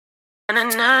Na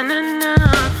na na na.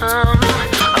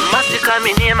 I must call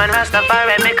me name and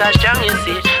Rastafari make us strong, you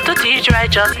see. To teach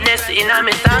righteousness in a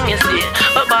me song, you see.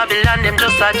 But Babylon them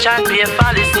just a chat be a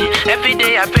fallacy. Every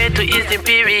day I pray to His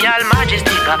Imperial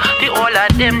Majesty. The whole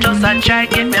of them just a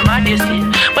try get me mad, you see.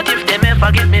 But if them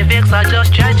ever get me vex, I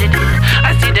just tragedy.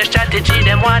 I see the strategy,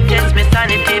 them want test me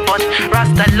sanity. But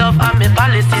Rasta love and me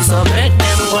policy, so make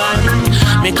them one.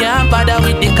 Me can't bother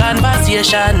with the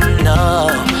conversation, no.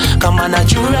 Come on, a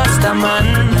true Rasta man.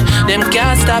 Them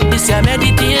can't stop this your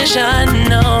meditation,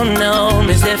 no, no.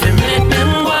 Me say fi make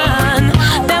them one.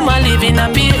 Them a living a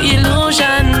pure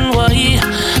illusion, why?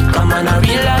 Come on, a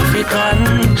real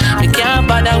African. Me can't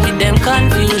bother with them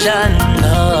confusion,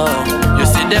 no. You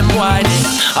see them wide,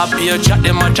 I pure chat,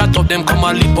 them a chat up, them come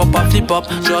and lip up and flip up.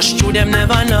 Just through them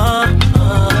never know.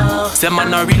 Say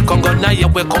man a real come God now you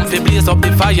we come fi blaze up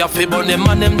the fire fi burn them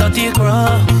and them dirty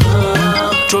crow.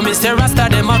 True me say Rasta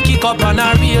them a kick up and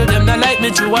a real. Them not like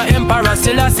me true a emperor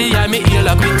still I see I me heal.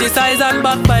 I criticize and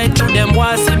backbite through them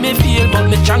want see me feel. But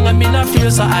me strong and me not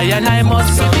feel so I and I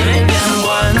must be them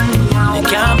one. Me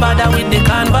can't bother with the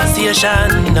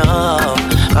conversation, no.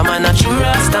 Come on a true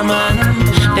Rasta man.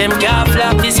 Them can't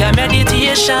flap this your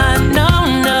meditation, no,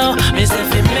 no. Me say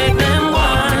fi make them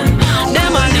one.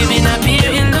 Them a live in a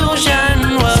pure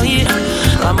illusion, why?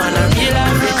 Come on a real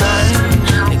African.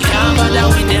 Me can't bother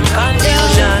with them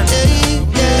confusion.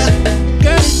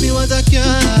 Girl, if me was a cure,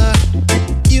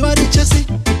 you are the chassis,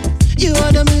 you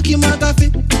are the Milky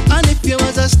McAfee. And if you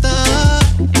was a star,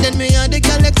 then me are the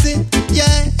galaxy.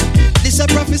 Yeah, this a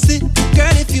prophecy.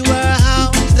 Girl, if you were a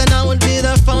house, then I would be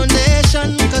the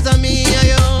foundation. Cause I'm me and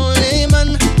your only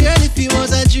man. Girl, if you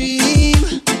was a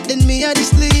dream, then me are the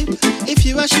sleep. If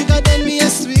you are sugar, then me a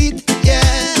sweet. Yeah,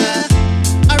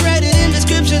 I read it in the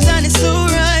scriptures and it's so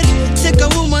right. Take a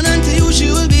woman unto you,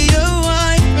 she will be your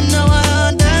wife. And now I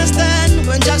understand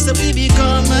when just we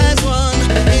become as one,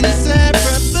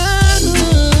 inseparable,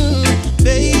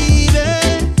 baby.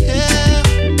 Yeah,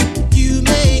 you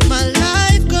make my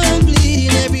life complete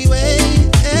in every way.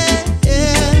 Yeah,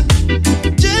 yeah.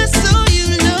 Just so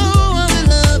you know, I will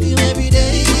love you every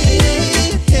day.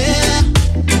 Yeah,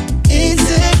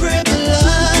 inseparable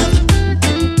love,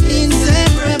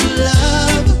 inseparable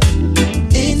love,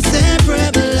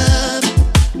 inseparable love.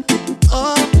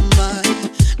 Oh my,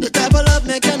 the type of love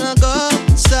make you go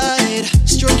outside,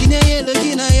 stroking your hair,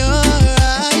 looking at your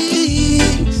eyes.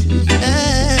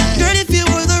 Yeah. Girl, if you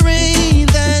were the rain,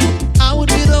 then I would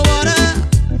be the water.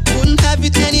 Wouldn't have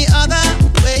it any other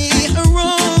way. A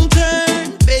wrong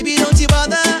turn, baby, don't you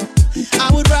bother. I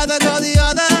would rather go the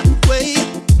other way.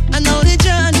 And only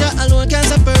Janja alone can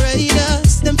separate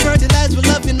us. Them fertilize with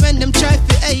loving when them try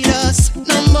to hate us.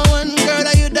 Number one girl,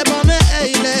 are you the bomb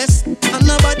A-list? And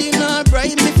nobody not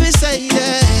bright me fi say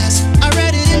this. I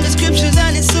read it in the scriptures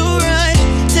and it's so right.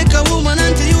 Take a woman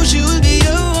unto you, she will be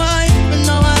your wife. But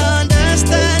now I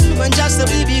understand when just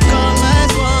we become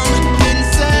as one,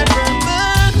 inseparable,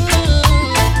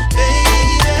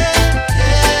 baby.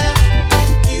 Yeah,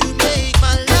 you make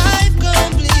my life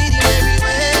complete in every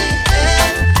way. Yeah,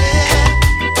 yeah.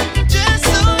 Just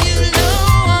so you know,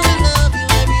 I will love you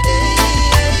every day.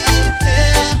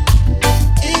 Yeah,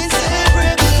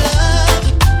 inseparable love,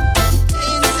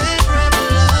 inseparable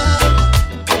love,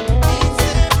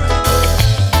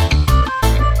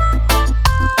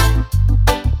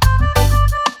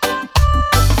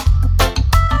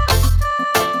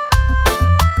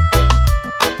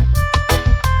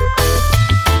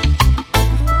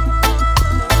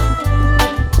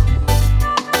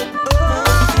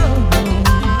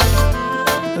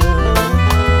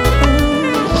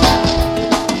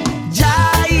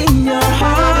 Joy in your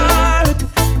heart,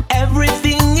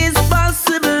 everything is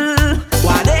possible.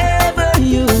 Whatever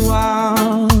you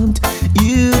want,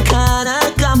 you can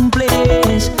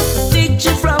accomplish.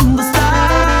 Victory from the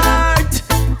start,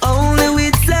 only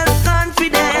with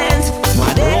self-confidence.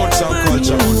 Whatever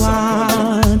you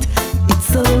want,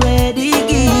 it's already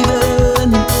given.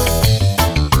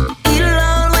 It'll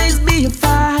always be a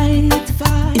fight.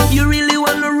 If you really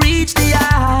wanna reach the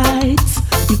heights,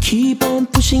 you keep on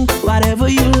pushing. Whatever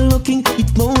you're looking, it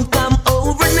won't come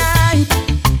overnight.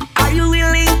 Are you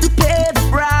willing to pay the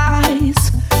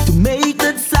price to make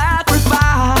that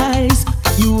sacrifice?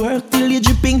 You work till you're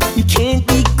dripping, you can't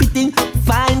be quitting.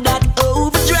 Find that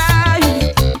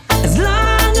overdrive. As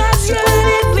long as you're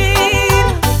living,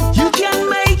 you can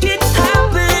make it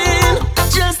happen.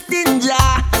 Just in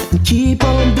Jah and keep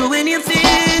on doing your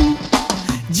thing.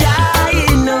 Jah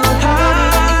in our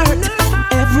heart,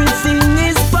 everything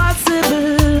is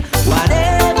possible.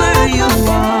 Whatever you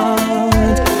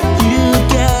want, you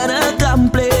can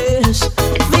accomplish.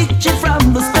 Victory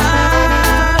from the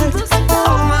start,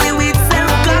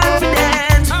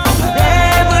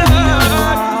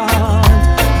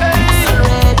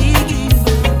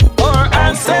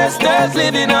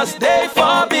 us, they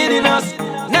forbidding us.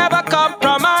 Never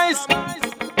compromise.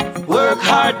 Work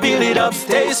hard, build it up,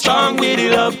 stay strong with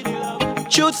it love.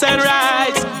 Truths and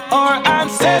rights, our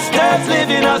ancestors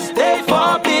living us, they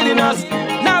forbidding us.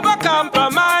 Never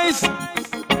compromise.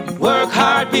 Work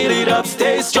hard, build it up,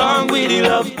 stay strong with it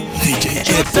love.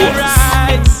 Truths and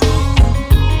rights.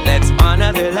 Let's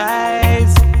honor their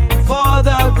lives. For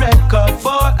the record,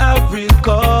 for a real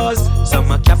cause.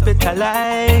 Some are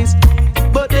capitalized,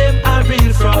 but them are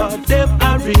real fraud, them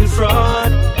are real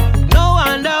fraud. No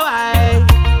wonder why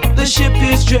the ship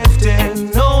is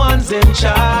drifting, no one's in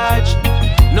charge.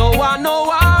 No one, no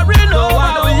worry, no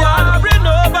one, no worry,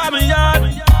 no bamiyard.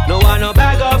 No one, no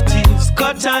bag of thieves,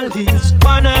 cut and leaves,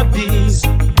 wannabes.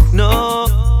 No,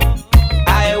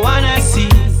 I wanna see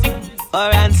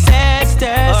our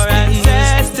ancestors,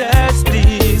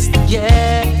 please.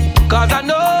 Yeah, cause I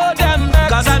know them back,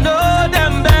 cause I know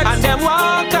them back. And them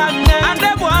walk and neck, and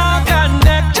them walk and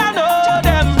neck. I know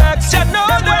them back, I know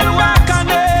them walk and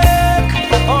neck.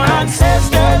 Our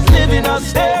ancestors living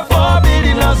us, they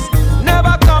forbidding us.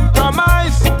 Never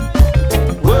compromise.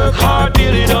 Work hard,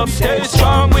 build it up, stay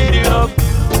strong with it up.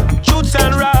 Truths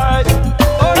and rights.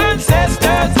 Our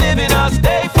ancestors living us,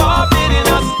 they forbidding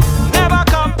us. Never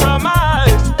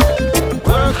compromise.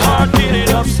 Work hard, build it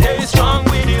up, stay strong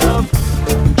with it up.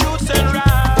 Truths and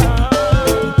rights.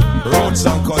 Roots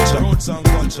and culture. Roots and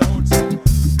culture.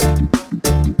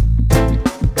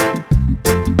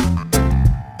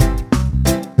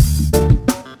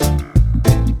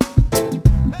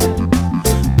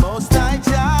 Most High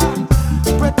Jah,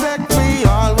 protect me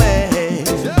always.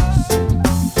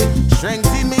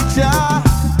 Strengthen me, Jah.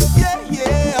 Yeah,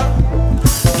 yeah.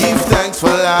 Give thanks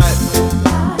for life.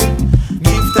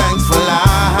 Give thanks for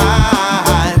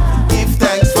life. Give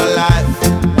thanks for life.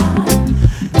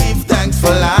 Give thanks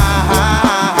for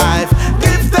life.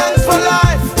 Give thanks for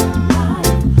life.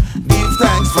 Give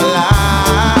thanks for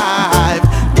life.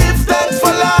 Give thanks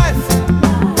for life.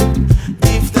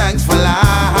 Give thanks for life.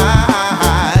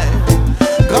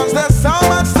 'Cause there's so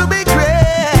much to be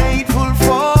grateful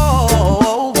for.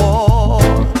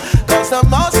 'Cause the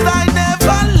Most High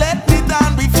never let me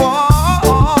down before.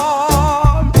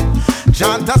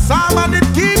 Chant a psalm and it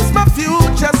keeps my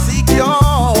future secure.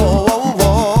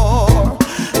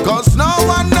 'Cause no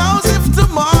one knows if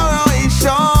tomorrow is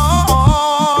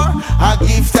sure. I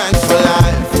give thanks for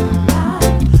life.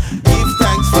 Give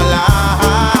thanks for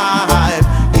life.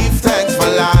 Give thanks for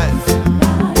life.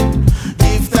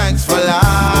 Give thanks for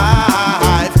life.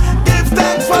 Give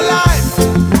thanks for life.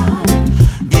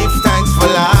 Give thanks for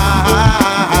life.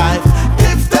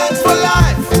 Give thanks for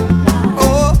life.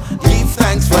 Oh, give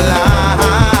thanks for life.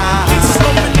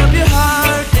 Open up your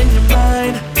heart and your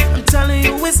mind. I'm telling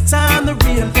you, it's time to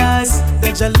realize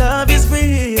that your love is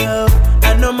real,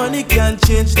 and no money can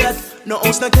change that. No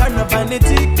house, no car, no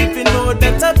vanity. If you know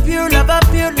that a pure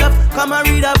love, come and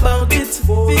read about it.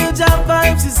 Feel your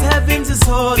vibes, it's heavens, it's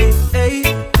holy. Hey,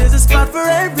 there's a spot for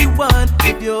everyone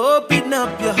if you open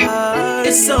up your heart.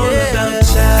 It's all about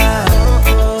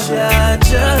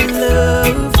Jah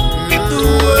love. The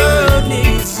world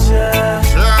needs Jah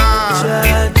love.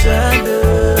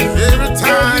 Every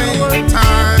time.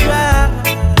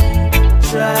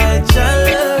 Try Jah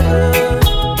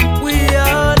love. We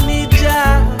all need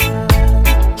Jah.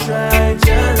 Try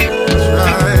Jah love.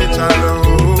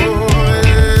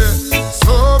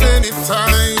 So many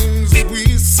times we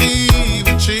see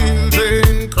the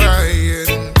children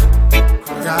crying.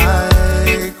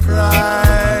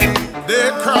 Cry.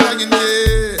 They're crying,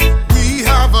 yeah. We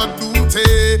have a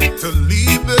duty to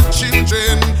leave the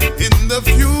children in the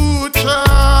future,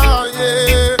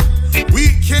 yeah. We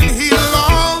can heal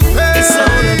all pain. It's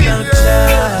all about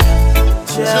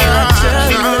Jah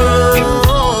love.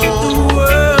 The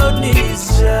world needs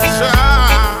Jah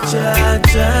love.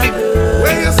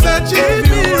 When you're searching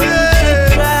me,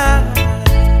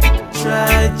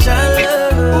 Try Jah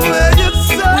love. when you're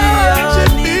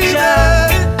searching me,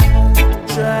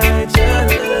 Try Jah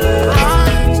love.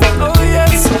 Oh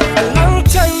yes, a long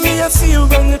time me I see you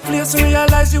run the place.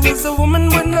 Realize you is a woman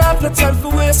with no have no time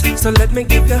for waste. So let me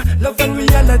give you love and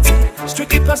reality,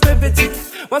 strictly prosperity.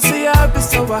 Once a year be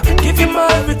so I give you my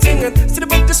everything. And see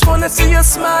about this one, I see you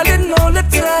smiling all the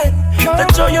time. The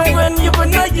joy of when you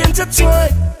and I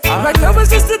intertwine. Right now it's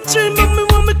just a dream, but me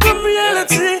want become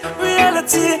reality,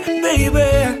 baby.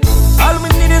 All we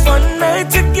need is one night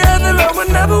together, and we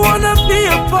never wanna be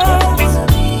apart.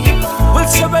 We'll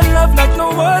share love like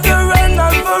no other, and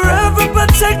I'll forever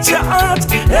protect your heart.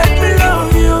 Let me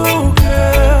love you,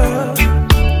 girl.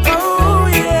 Oh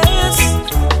yes,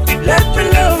 let me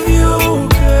love you,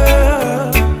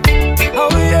 girl.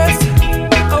 Oh yes,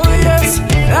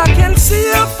 I can see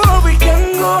your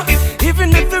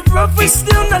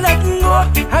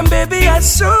baby, I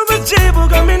sure with J-Bo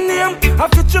got me name. A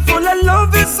future full of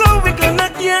love is so we gonna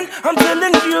gain. I'm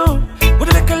telling you,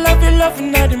 would I could love you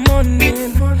loving at the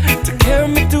morning, to carry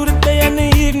me through the day and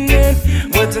the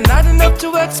evening. Words are not enough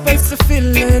to express the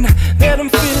feeling that I'm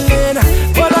feeling.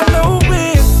 But I know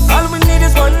it, all we need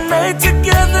is one night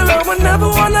together, and we'll never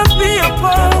wanna be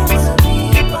apart.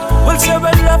 We'll share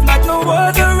a love like no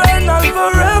other, and I'll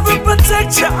forever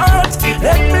protect your heart.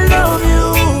 Let me love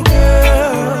you,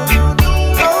 girl.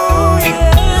 Oh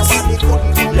yes,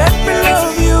 let me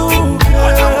love you,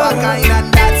 girl. And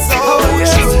that's so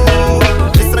true.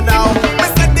 Listen now, I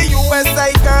said the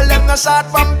USA girl, them not short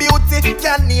from beauty.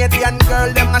 Canadian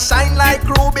girl, them not shine like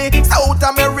ruby. South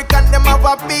American, them have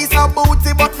a piece of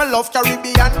booty, but me love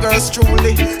Caribbean girls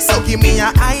truly. So give me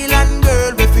an island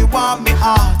girl if you want me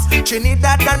heart.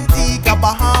 Trinidad, Antigua,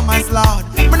 Bahamas, Lord.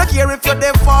 Me not care if you're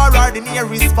there far or the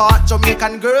nearest spot.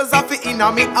 Jamaican girls have it in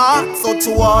me heart. So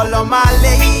to all of my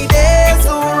ladies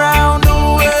around the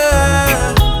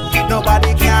world,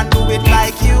 nobody can do it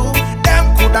like you.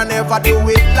 Them coulda never do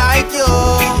it like you.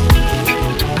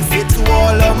 I say to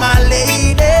all of my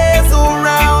ladies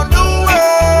around the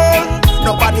world,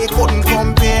 nobody couldn't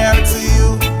compare to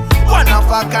you. One of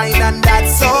a kind, and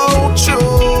that's so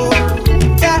true.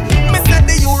 Yeah, me said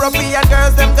the European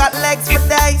girls, them got legs for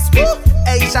days.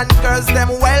 Asian girls, them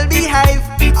well behaved.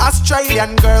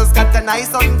 Australian girls got a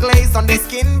nice unglaze on the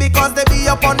skin because they be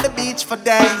up on the beach for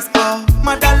days.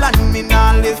 Motherland, me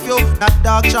nah lift you. Not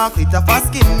dark chocolate of a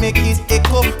skin make it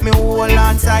echo. Me hold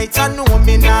on tight and know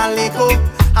me nah let go.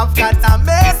 I've got a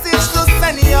message to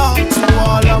send you to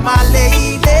all of my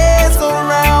ladies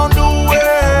around the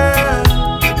world.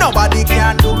 Nobody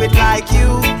can do it like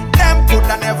you. Them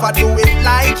coulda never do it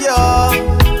like you.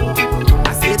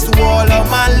 I say to all of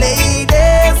my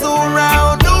ladies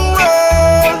around the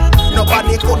world,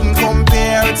 nobody couldn't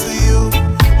compare to you.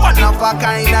 One of a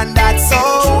kind, and that's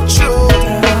so true.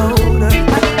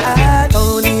 I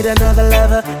don't need another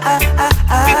lover.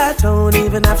 I don't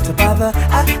even have to bother.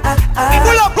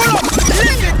 Pull up, pull up.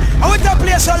 I want to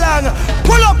play so long.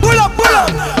 Pull up, pull up, pull up.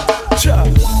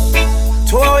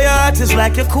 To all your heart is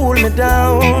like you cool me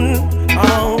down.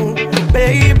 Oh,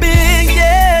 baby,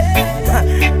 yeah.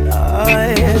 Oh,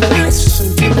 yeah.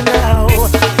 Listen to me now.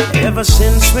 Ever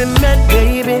since we met,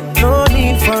 baby, no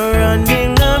need for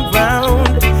running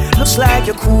around. Looks like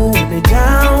you cool me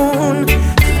down.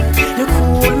 You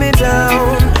cool me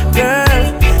down, girl.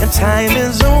 And time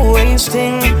is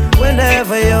wasting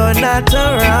whenever you're not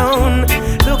around.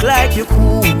 Look like you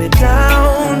cool me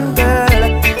down, girl.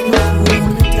 You cool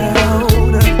me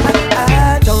down.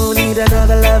 I don't need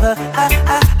another lover.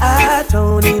 I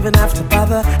don't even have to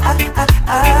bother.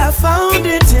 I found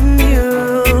it in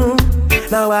you.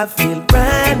 Now I feel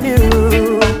brand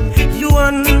new. You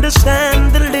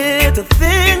understand the little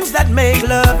things that make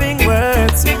loving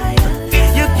work.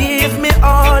 You give me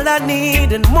all I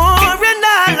need and more, and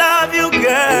I love you,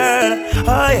 girl.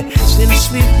 Oh yeah,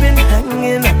 since we've been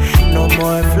hanging, no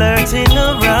more flirting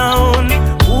around.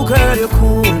 Oh girl, you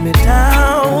cool me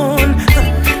down.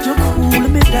 You cool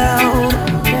me down,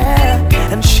 yeah.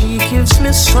 And she gives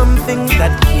me something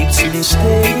that keeps me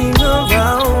staying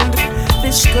around.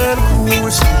 This girl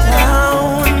cools me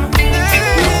down.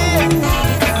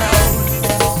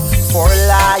 For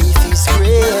life is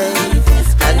great,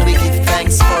 and we give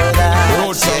thanks for that.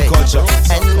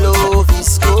 And love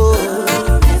is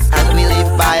good, and we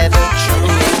live by the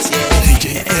truth. DJ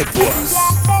Epoas.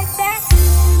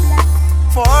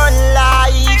 For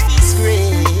life is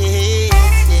great,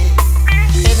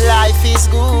 and life is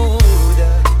good.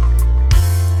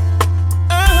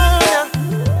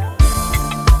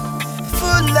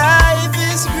 For life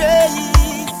is great,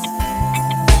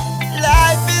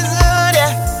 life is good.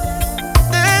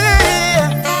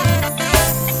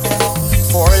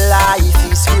 For life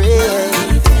is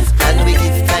great, and we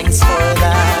give thanks for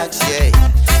that,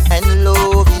 yeah. And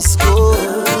love is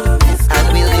good, and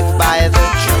we live by the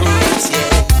truth,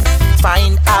 yeah.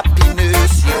 Find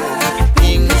happiness, yeah,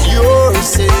 in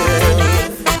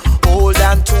yourself. Hold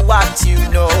on to what you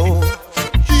know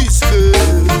is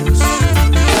best.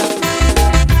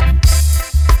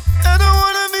 I don't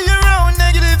wanna be around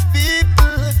negative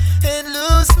people and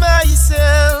lose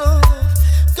myself.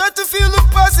 Got to feel the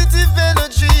positive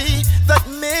energy that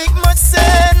make much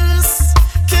sense.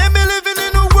 Can't be living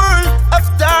in a world of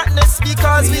darkness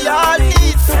because we all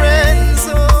need friends.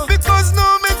 Because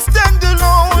no man stand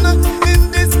alone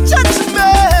in this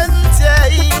judgment,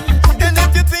 yeah. And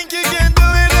if you think you can do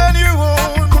it on your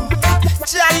own,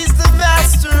 Jah is the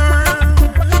master,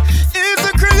 He's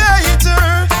the creator,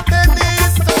 and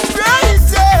He's the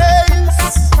greatest.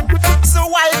 So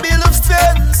why build a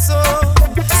fence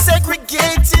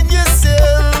segregating you?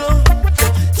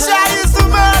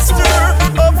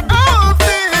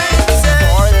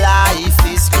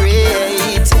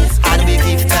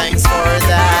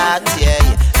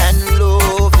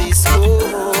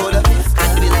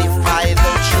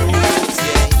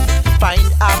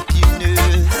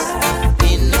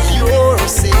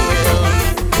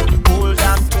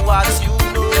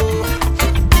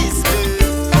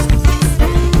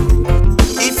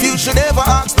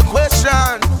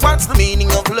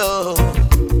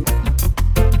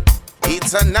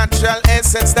 It's a natural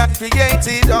essence that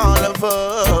created all of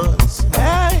us.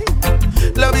 Hey.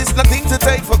 Love is nothing to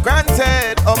take for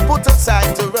granted or put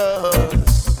aside to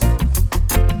rust.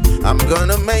 I'm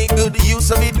gonna make good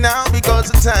use of it now because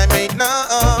the time ain't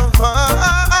enough.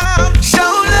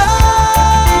 Show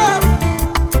love,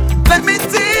 let me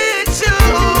teach you.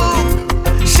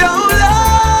 Show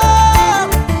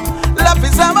love, love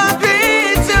is how I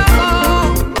greet you.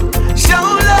 Show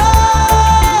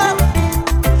love,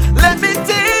 let me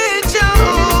teach you.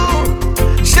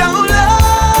 Show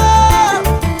love,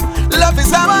 love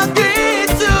is how I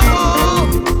greet you.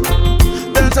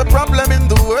 There's a problem in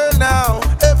the world now,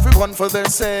 everyone for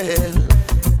themselves.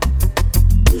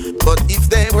 But if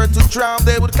they were to drown,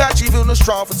 they would catch even a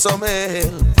straw for some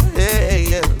help. Hey,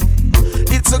 yeah.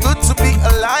 It's so good to be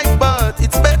alive, but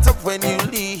it's better when you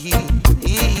leave.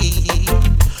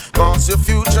 Cause your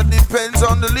future depends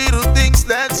on the little things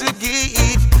that you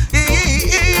give.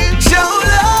 Show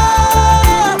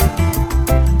love,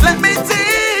 let me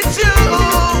teach you.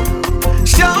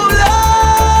 Show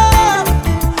love,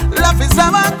 love is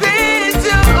how I greet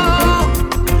you.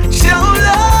 Show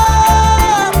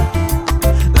love,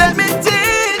 let me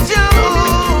teach you.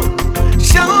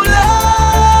 Show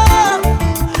love,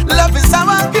 love is how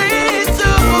I greet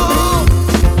you.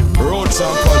 Roots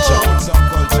and culture.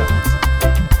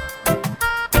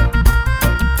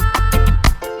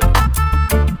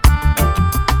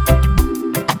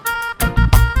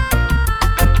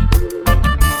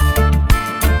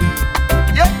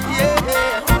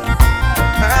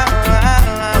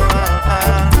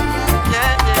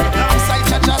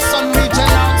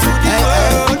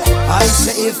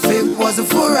 If it wasn't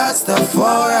for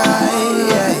Rastafari,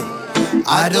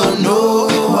 I don't know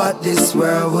what this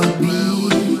world would be.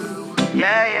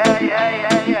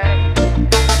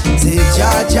 Say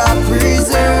Jaja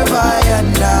preserve I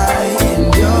and I in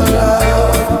your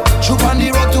love. Troop on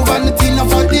the road to vanity, now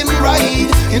for them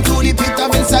ride into the pit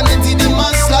of insanity, they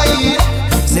must slide.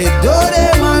 Say though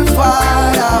they might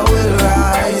fall, I will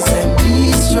rise and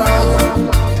be strong.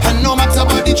 And no matter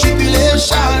about the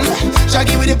tribulation, shall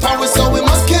give me the power, so we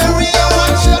must carry on.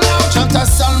 Chant a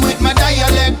song with my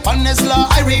dialect, on this law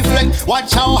I reflect.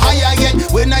 Watch how high I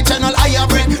get when I channel higher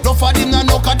bread. No for them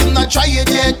no cause them not try it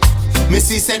yet.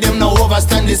 Missy said them no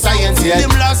overstand the science yet.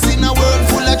 Them lost in a world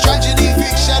full of tragedy,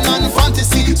 fiction and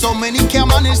fantasy. So many can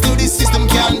manage to the system,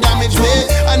 can damage me.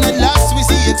 And at last we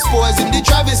see exposing the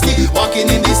travesty, walking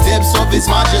in the steps of His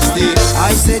Majesty.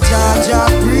 I say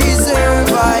Jaja preserve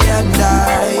I and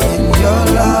I in your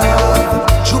love.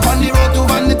 Troop on the road to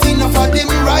vanity, now for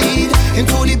them ride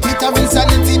into the pit of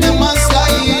insanity, they must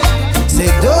slide. Say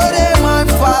though they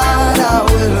might fall, I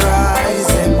will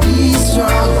rise and be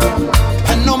strong.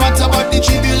 And no matter what the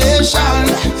tribulation,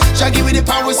 shall give me the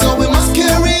power, so we must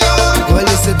carry on. Well,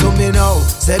 listen to me now.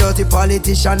 Say dirty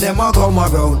politician, them a come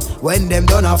around. When them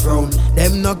done a frown,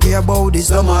 them no care about this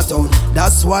summer town.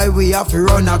 That's why we have to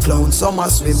run a clown. Some a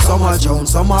swim, some a drown,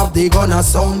 some have the gonna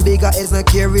sound bigger. Is no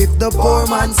care if the poor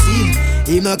man see.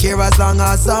 He no care as long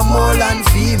as some more and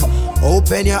fame.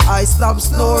 Open your eyes, stop,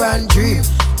 snore and dream.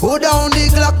 Put down the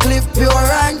Glock cliff pure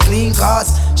and clean.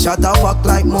 Cause shut a back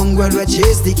like mongrel we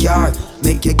chase the car.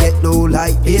 Make you get low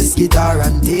like bass guitar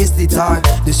and taste the tar.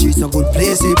 The streets no good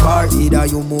place to part. Either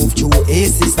you move through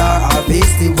AC star or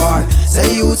face the bar.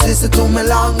 Say you listen to me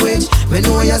language. Me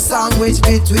know your sandwich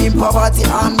between poverty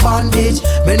and bondage.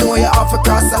 Me know you have to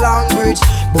cross the long bridge.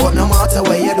 But no matter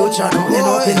where you do, try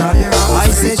nothing up in your wrong. I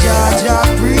say Jaja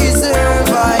preserve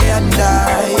I and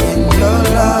I in your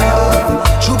love.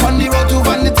 Troop on the road to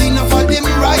vanity, now for them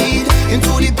ride into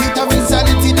the pit of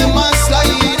insanity, they must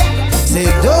slide. Say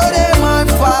though they might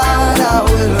fall, I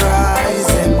will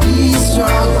rise and be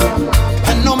strong.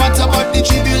 And no matter what the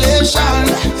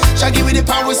tribulation, shall give me the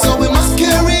power, so we must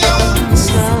carry on.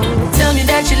 So tell me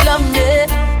that you love me.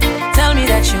 Tell me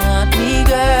that you want me,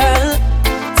 girl.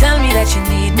 Tell me that you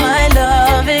need my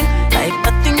loving like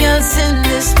nothing else in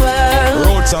this world.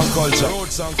 Roots and culture.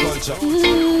 Roots and culture.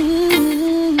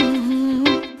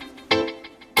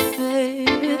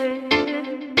 Baby,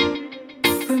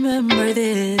 remember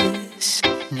this.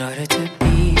 In order to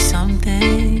be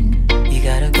something, you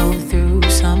gotta go through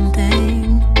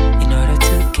something. In order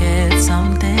to get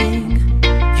something,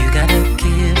 you gotta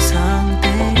give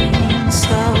something.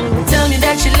 So tell me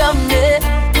that you love me.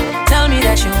 Tell me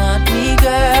that you want me,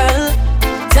 girl.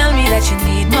 Tell me that you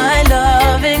need my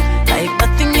loving like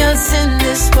nothing else in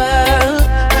this world.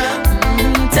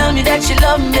 Tell me that you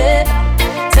love me.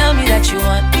 Tell me that you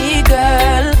want me,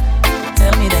 girl.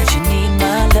 Tell me that you need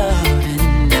my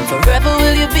loving, and forever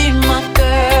will you be my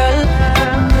girl.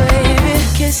 Baby,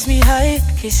 kiss me high,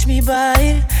 kiss me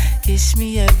by, kiss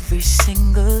me every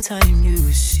single time you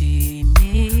see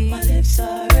me. My lips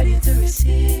are ready to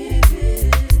receive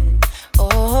it.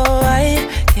 Oh, I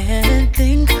can't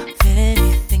think of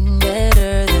anything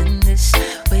better than this.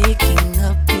 Waking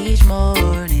up each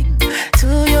morning to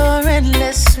your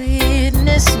endless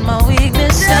sweetness, my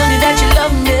weakness. Tell me that you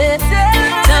love me.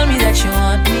 Tell me that you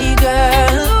want me,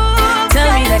 girl. Tell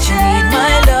me that you need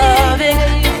my loving.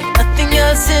 Nothing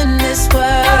else in this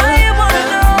world.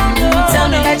 Tell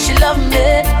me that you love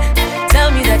me. Tell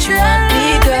me that you want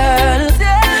me, girl.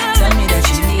 Tell me that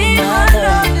you need my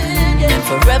loving. And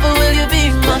forever will you be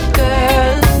my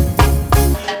girl.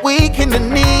 Weak in the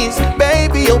knees,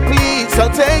 baby, oh please,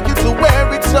 I'll take you to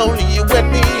where it's only you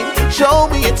and me. Show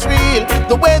me it's real,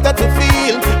 the way that you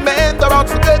feel. Men are all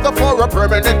together for a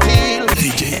permanent deal.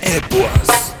 DJ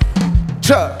Epoas.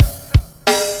 Cha.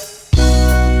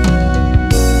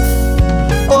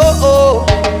 Oh, oh,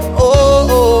 oh,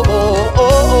 oh, oh,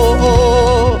 oh,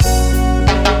 oh.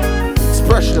 It's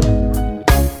pressure.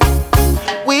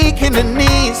 Weak in the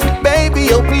knees,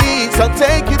 baby, oh please, I'll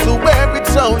take you to where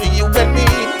it's only you and me.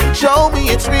 Show me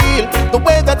it's real, the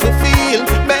way that you feel.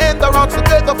 Men are all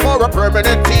together for a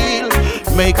permanent deal.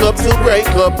 Make up to break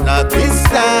up, not this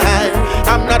time.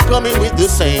 I'm not coming with the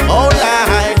same old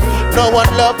lie. No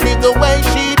one loved me the way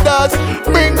she does.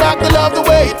 Bring back the love the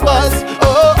way it was.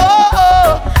 Oh, oh,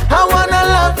 oh, I wanna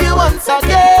love you once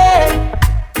again.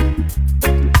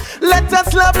 Let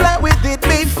us love like we did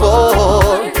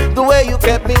before. The way you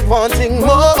kept me wanting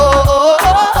more.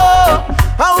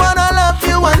 I wanna love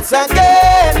you once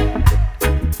again.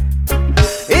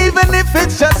 Even if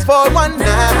it's just for one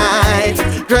night.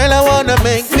 Girl, I wanna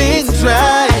make things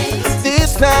right.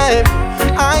 This time,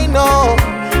 I know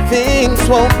things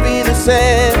won't be the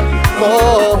same.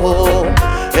 Oh,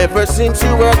 ever since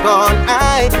you were gone,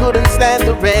 I couldn't stand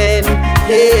the rain.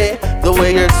 Yeah, the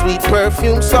way your sweet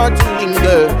perfume started to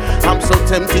linger. I'm so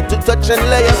tempted to touch and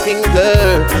lay a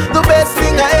finger. The best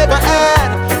thing I ever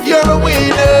had, you're a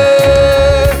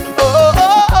winner. Oh,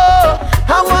 oh, oh,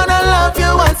 I wanna love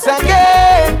you once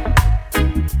again.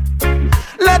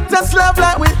 Let us love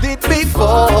like we did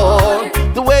before.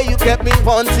 The way you kept me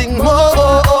wanting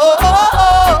more.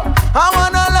 I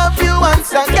wanna love you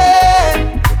once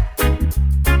again.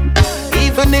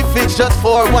 Even if it's just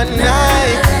for one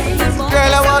night.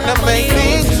 Girl, I wanna make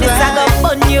things right. I go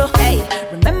on you. Hey,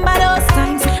 remember those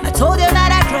times I told you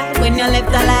that I cried when you left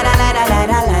the light.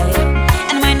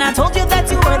 And when I told you that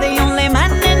you were the only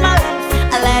man in my life.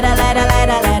 I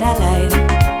lied.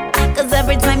 Cause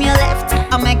every time you left,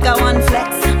 I make a one flex.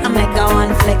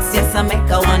 Yes, I make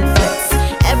a one flex.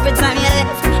 Every time you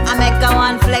left, I make a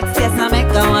one flex. Yes, I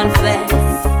make a one flex.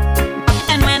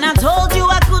 And when I told you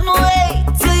I couldn't wait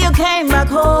till you came back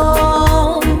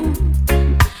home,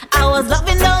 I was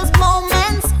loving those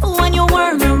moments when you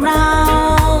weren't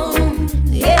around.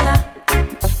 Yeah.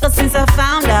 But since I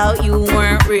found out you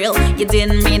weren't real, you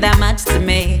didn't mean that much to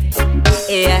me.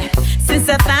 Yeah. Since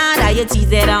I found out you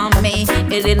cheated on me,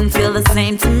 it didn't feel the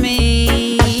same to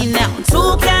me. Now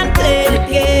two can play the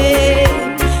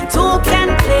game. Two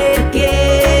can play the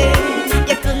game.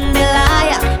 You couldn't be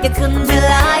liar. You couldn't be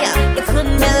liar. You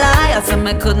couldn't be liar. So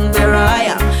I couldn't be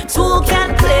liar. Two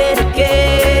can play the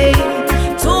game.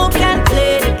 Two can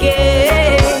play the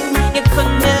game. You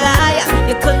couldn't be liar.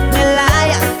 You couldn't be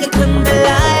liar. You couldn't be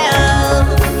liar.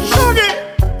 Shuggy,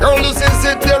 girl, this is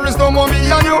it. There is no more me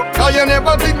and you. Cause you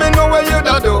never think me know where you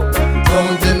da do.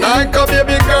 Don't deny, cause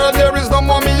baby girl, there is no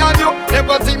more me and you.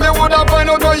 Never think me woulda find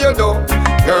out what you do.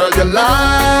 Girl, you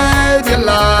lied.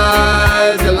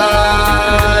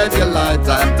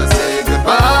 Time to say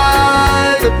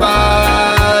goodbye.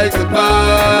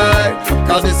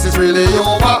 Cause this is really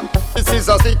over. This is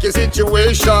a sticky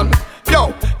situation.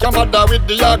 Yo, can't bother with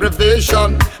the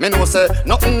aggravation. Me know say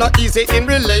nothing not easy in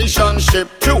relationship.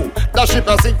 True, that ship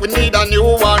I think we need a new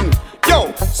one.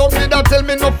 Yo, somebody that tell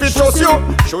me not to trust you.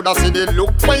 Shoulda see the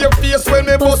look on your face when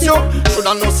me bust you.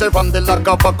 Shoulda know say from the lack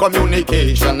of a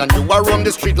communication. And you are on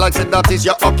the street like say that is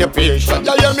your occupation.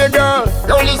 Yeah, hear me girl,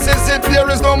 girl this is it, there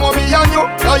is no more me and you.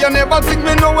 Cause you never think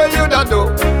me know where you da do.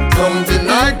 Don't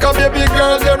deny, cause baby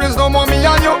girl, there is no more me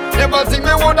and you. Never think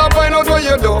me woulda find out what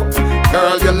you do.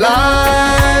 Girl, you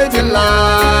lied.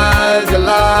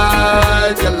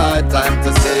 Time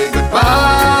to say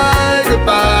goodbye.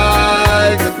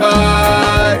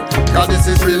 Cause this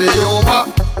is really over.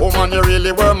 Woman, you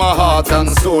really were my heart and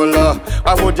soul.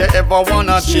 Why would you ever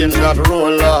wanna change that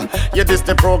role? You this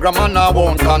the program and I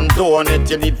won't condone it.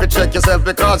 You need to check yourself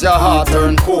because your heart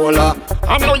turned colder.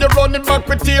 I know you're running back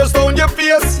with tears down your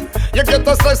face. You get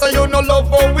a slice and you no love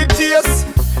how it tastes.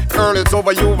 Girl, it's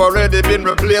over, you've already been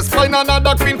replaced. Find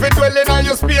another queen for dwelling on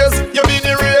your space. You been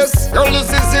erased. Girl,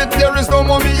 this is it, there is no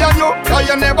more me and you. Cause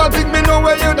you never think me know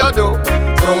where you da do.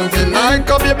 Don't deny,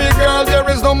 cause baby girl, there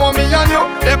is no more me and you.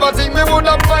 Never think me would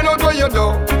have find out what you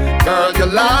do. Girl, you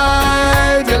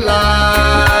lied, you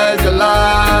lied, you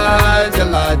lied, you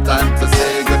lied. Time to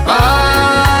say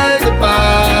goodbye,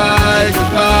 goodbye,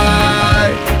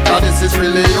 goodbye. Now this is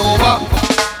really over.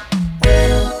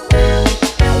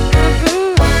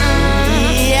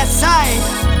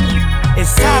 It's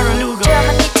Sarah Lugo.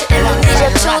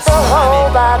 To the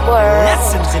whole bad world.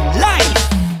 Lessons in life.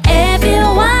 If you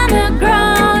wanna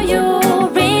grow, you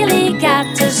really got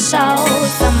to show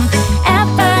some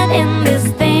effort in this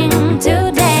thing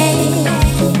today.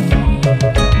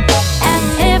 And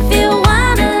if you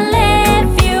wanna live,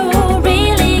 you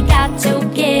really got to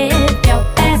give your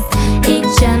best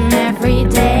each and every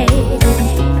day.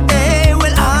 Hey,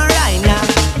 well, alright now.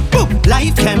 Boop.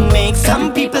 Life can make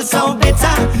some people so bitter.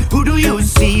 Who do you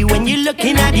see when you're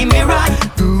looking at the mirror?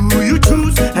 Do you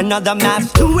choose another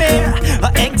mask to wear?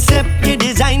 Or accept your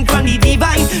design from the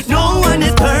divine? No one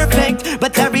is perfect,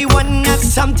 but everyone has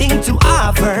something to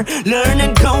offer. Learn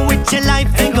and go with your life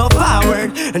and go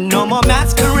forward. No more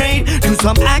masquerade, do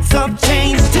some acts of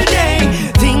change today.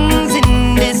 Things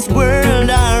in this world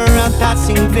are a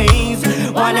passing phase.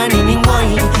 One and even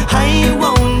one, I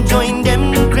won't join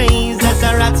them craze. That's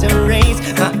a rat race.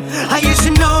 You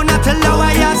should know not to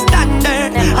lower your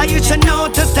standard. You should know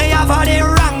to stay off of the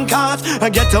wrong cause.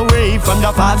 Get away from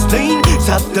the fast lane,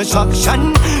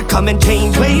 self-destruction. Come and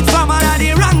change ways from all of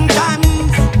the wrong dance.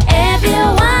 If you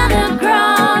wanna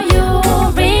grow, you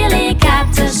really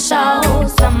got to show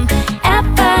some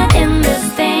effort in this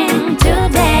thing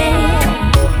today.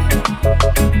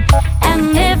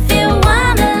 And if you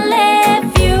wanna live,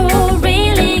 you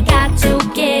really got to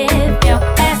give your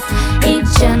best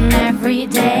each and every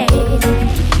day.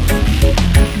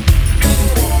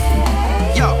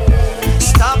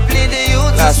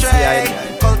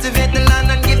 Cultivate the land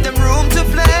and give them room to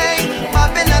play.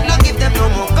 Babylon, not give them no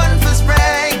more gun for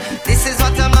spray. This is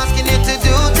what I'm asking you to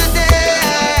do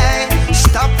today.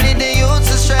 Stop leading the youths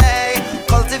astray.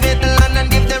 Cultivate the land and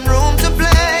give them room to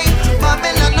play.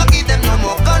 Babylon, not give them no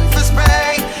more gun for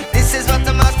spray. This is what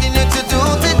I'm asking you to do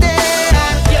today.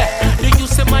 Yeah, the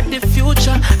youth them are the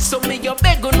future. So me your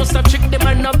beg no stop trick them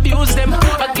and abuse them.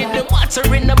 I give them water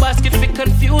in the basket fi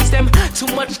confuse them. Too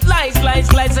much lies,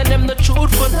 lies, lies, and them the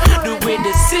truthful. The way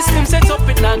the system set up,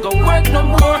 it not gonna work no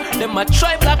more. Them a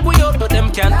try block we out, but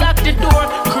them can't lock the door.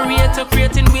 Creator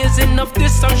creating ways enough,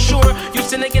 this I'm sure. You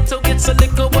still get so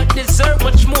little, but deserve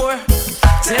much more.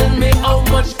 Tell me how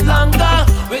much longer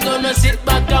we gonna sit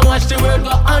back and watch the world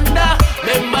go under.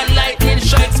 Remember lightning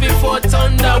strikes before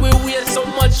thunder. We waste so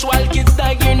much while kids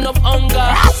dying of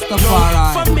hunger.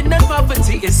 Famine and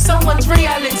poverty is someone's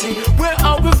reality. Where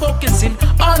are we focusing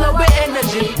all our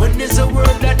energy? When there's a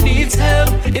world that needs help,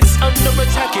 it's under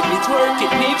attack, it needs work,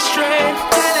 it needs strength.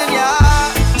 Telling ya,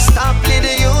 stop leading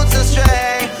the youths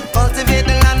astray. Cultivate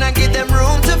the land and give them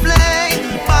room to play.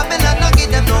 Babylon, not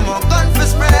give them no more gun for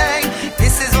spray.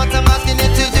 This is what I'm asking you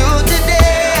to do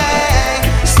today.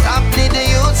 Stop leading the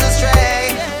youths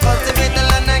astray. Cultivate the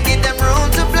land and give them room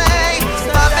to play.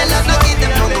 Babylon, not give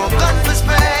them no more gun for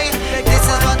spray. This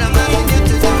is what I'm asking you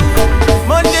to do.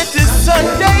 Monday to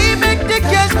Sunday, make the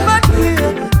cash back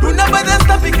here. Do not bother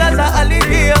stop because I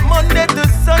holiday. Monday to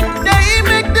Sunday,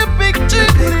 make the picture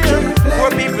clear.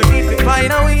 Poor people need to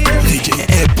find a way. DJ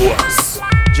Epoas.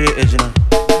 J. Ejina.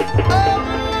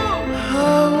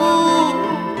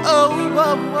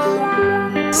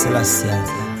 Selassie.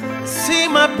 See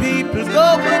my people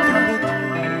go through it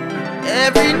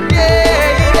every day,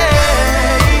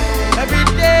 every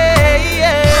day.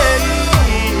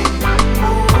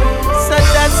 So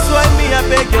that's why me I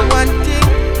beg you one thing,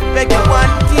 beg you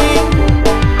one thing.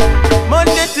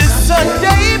 Monday to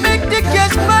Sunday, make the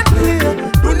cash back here.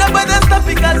 Do not bother stop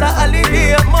because I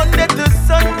holiday. Monday to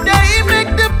Sunday,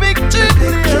 make the picture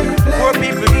clear. Poor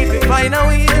people need to find a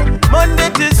way. Monday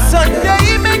to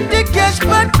Sunday, make the cash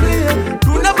back clear.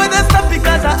 Do not bother stop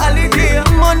because I holiday.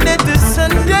 Monday to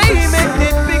Sunday, make the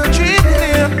picture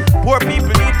clear. Poor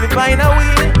people need to find a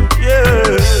way.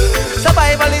 Yeah.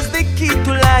 Survival is the key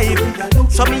to life.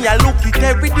 So me I look it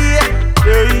every day.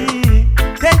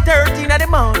 Yeah. 10:13 at the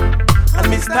morning. And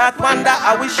me start wonder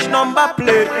I wish number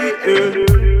play.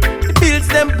 The bills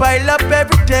them pile up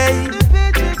every day.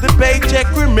 The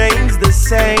paycheck remains the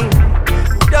same.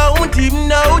 Don't even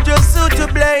know just who to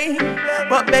blame.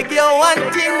 But beg you one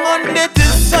thing, Monday to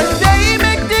Sunday,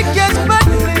 make the cash back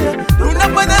clear. Do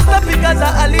not bother stop because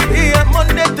I holiday.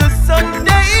 Monday to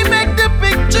Sunday, make the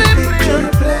picture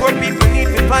clear. Poor people need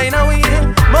to find a way.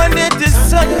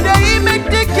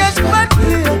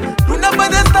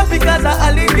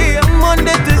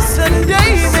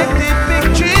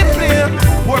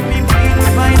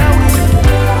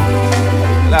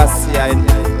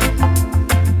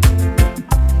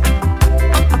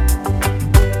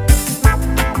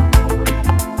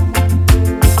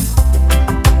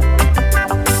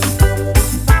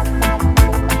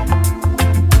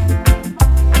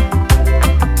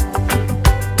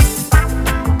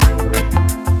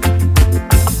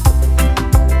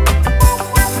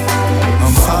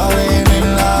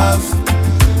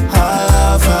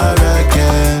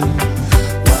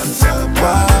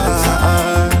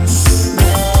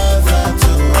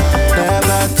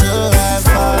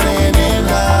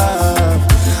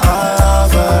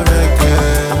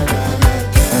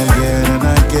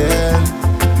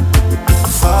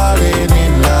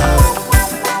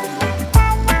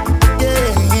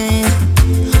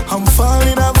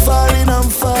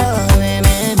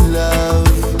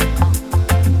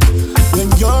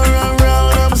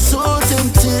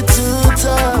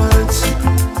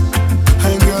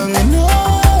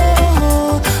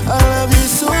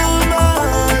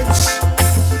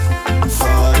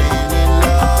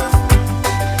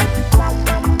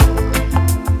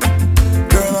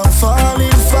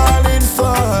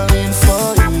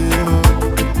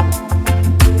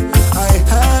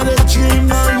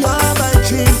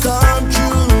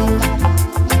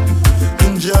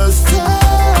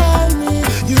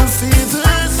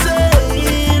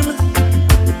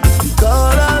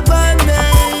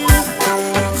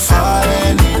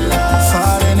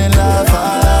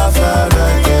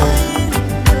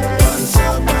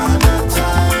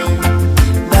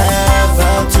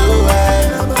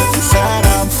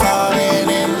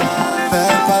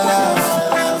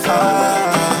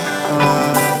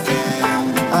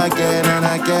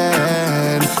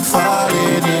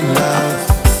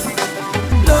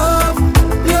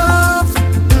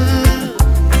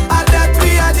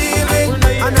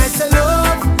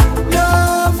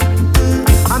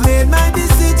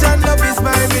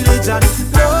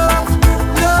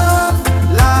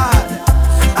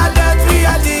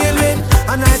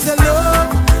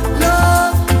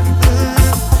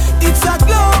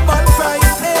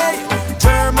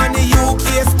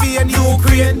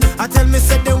 I tell me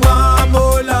say they want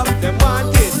more love, they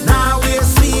want it. Now we're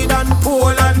Sweden,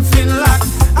 Poland, Finland.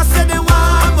 I said they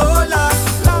want more love,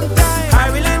 long time.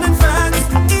 Ireland and France,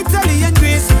 Italy and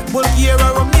Greece, Bulgaria,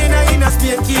 Romania, in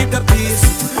Spain, keep the peace.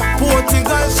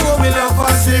 Portugal, show me love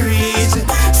as we reach.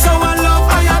 So I love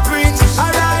how you preach.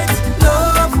 Alright,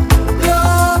 love,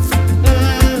 love,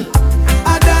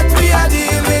 and that we are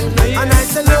dealing. And I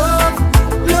say love,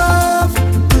 love,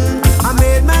 I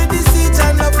made my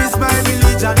decision. Love is my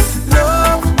religion.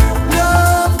 Love,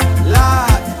 love,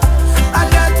 Lord, and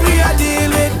that we are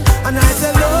dealing. And I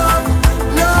say love,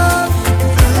 love,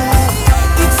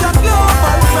 it's a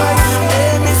global fight.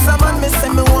 Hey, Miss Man, me say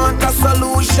me want a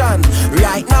solution.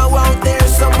 Right now out there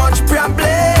so much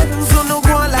problems. You no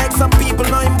go on like some people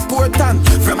not important.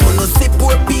 From who no see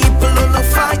poor people who no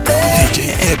fight them.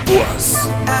 DJ Epoas.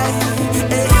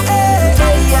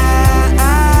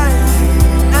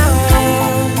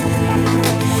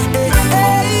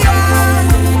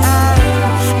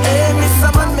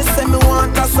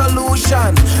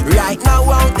 Solution. Right now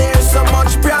out there so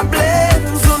much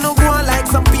problems. You no go on like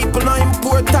some people not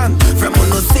important. From who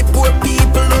no see poor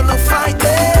people who no fight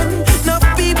them. No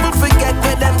people forget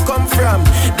where them come from.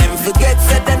 Them forget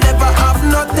said they never have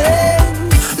nothing.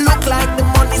 Look like the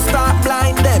money start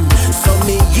blind them. So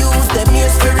me use them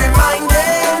ears to remind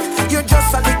them. You're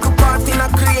just a little part in a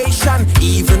creation.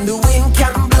 Even the wind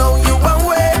can blow you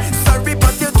away. Sorry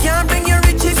but you can't bring your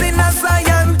riches in a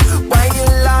Zion. Why you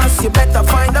lost, you better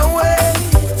find a way.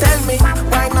 Tell me,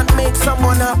 why not make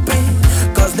someone happy?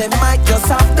 Cause they might just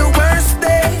have the worst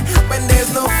day. When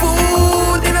there's no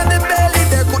food in the belly,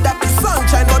 there could have been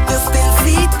sunshine but you still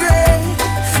see it gray.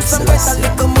 Some get a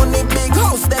little money, big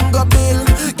house, them go build.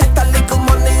 Get a little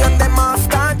money and them all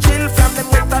start chill. From them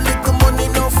get a little money,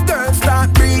 enough girls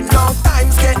start breed. Now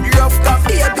times get rough, cause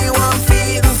baby want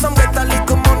feed. Some get a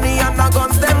little money and the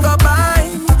guns them go buy.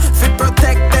 Fi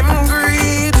protect them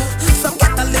greed. Some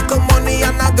get a little money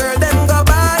and a girl them go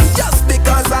buy. Just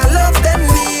because I love them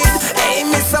need. Hey,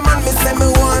 Miss Man, me say me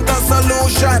want a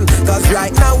solution. Cause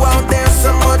right now out there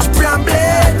so much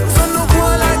problems. So no go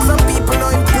like some people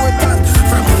not important.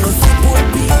 From who no see poor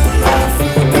people.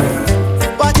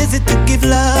 What is it to give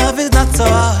love? It's not so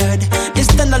hard.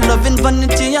 Instead of loving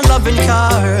vanity and loving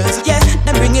cars. Yeah,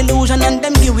 them bring illusion and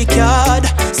them give we card.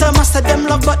 Some must have them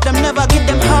love but them never give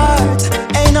them heart.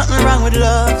 Ain't nothing wrong with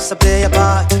love, so play your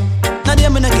part. Now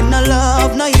them me not give no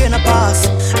love, no year no pass.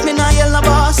 Me not yell no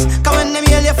boss, cause when them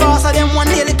yell you fast, I them one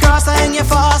daily cross, I hang you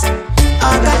fast.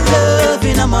 I got love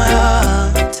in my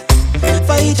heart.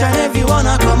 For each and every one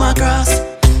I come across.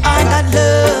 I got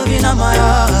love in my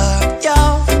heart. Yo,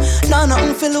 no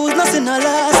nothing feel lose, nothing no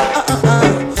last.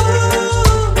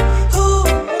 Ooh,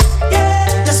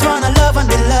 yeah. Just wanna love and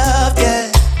be loved, yeah.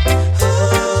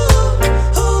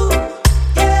 Ooh,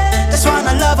 yeah. Just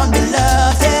wanna love and be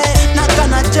loved, yeah. Not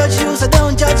gonna judge you, so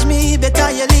don't judge me. Better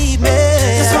you leave me.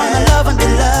 Just wanna love and be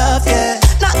loved, yeah.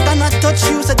 Not gonna touch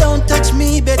you, so don't touch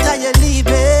me. Better you leave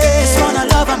me. Just wanna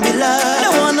love and be loved.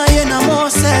 Don't wanna hear no more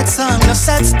sad song, no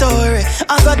sad story.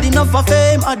 I got enough of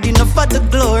fame, had enough of the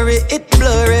glory. It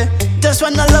blurry. Just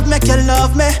wanna love, make you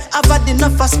love me. I've had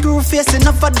enough of screw face,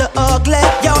 enough of the ugly.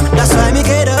 Yo, that's why me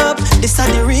get up. This are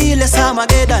the realest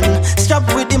Armageddon.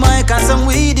 Strap with the mic and some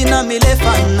weed in a me left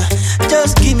hand.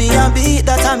 Just give me a beat,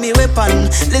 that's a me weapon.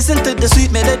 Listen to the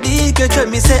sweet melody, catch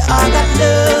me say I got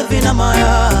love in my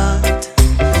heart.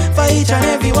 For each and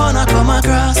every one I come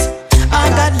across. I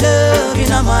got love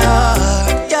in my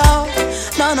heart. Yo,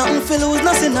 no nothing feel lose,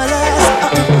 nothing no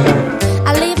last.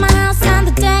 I leave my house and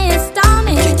the day is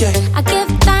dawning. I give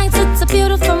thanks, it's a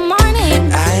beautiful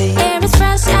morning. Air is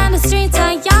fresh and the streets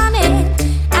are yawning.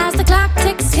 As the clock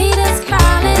ticks, heat is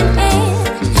crawling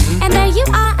in. And there you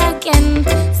are again,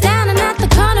 standing at the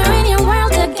corner in your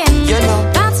world again.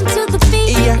 Bouncing to the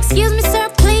beat, excuse me sir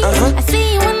please. I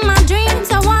see you in my dreams,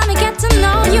 I wanna get to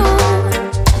know you.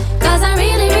 Cause I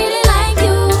really, really like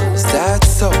you. Is that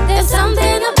so? There's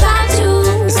something about you.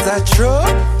 Is that true?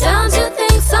 Don't you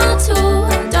think so too?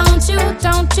 Don't you,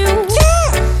 don't you? Yeah.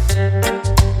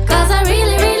 Cause I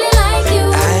really, really like you.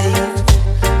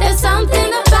 There's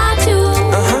something about you.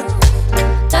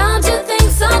 Don't you think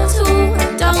so too?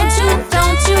 Don't you,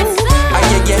 don't you?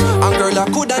 Yeah. And girl, I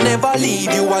coulda never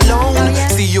leave you alone.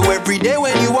 See you every day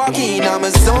when you walk in, I'm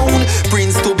a zone.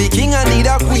 Prince to be king, I need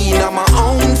a queen of my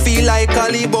own. Feel like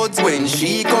Holly buds when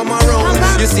she come around.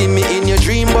 You see me in your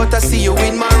dream, but I see you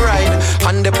in my ride.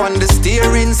 Hand upon the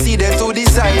steering, see there to the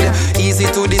side. Easy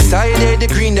to decide, there the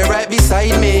green, they're right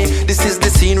beside me. This is the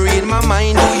scenery in my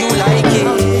mind, do you like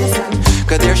it?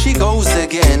 Cause there she goes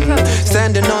again,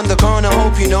 standing on the corner,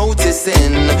 hope you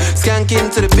noticing. Skanking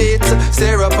to the beat,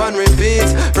 stare up and repeat.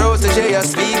 Rose to J, I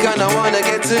speak and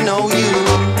to know you,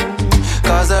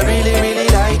 'cause I really, really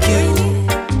like you.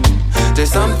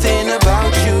 There's something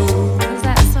about you. Is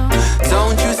that so?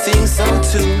 Don't you think so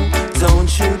too?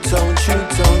 Don't you, don't you,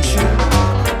 don't you?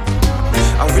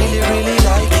 I really, really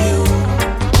like you.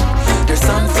 There's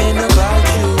something about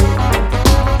you.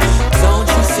 Don't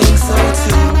you think so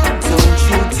too? Don't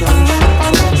you, don't you,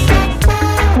 don't you?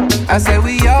 I say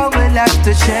we all will have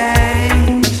to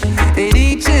change in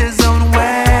each his own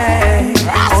way.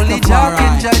 Only God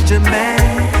can judge a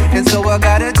man, and so I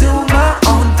gotta do my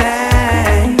own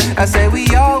thing. I say we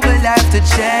all will have to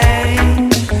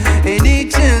change in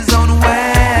each his own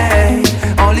way.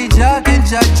 Only God can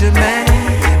judge a man,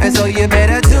 and so you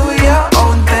better do your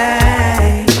own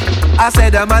thing. I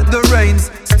said I'm at the reins,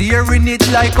 steering it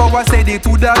like how I said it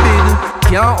would have been.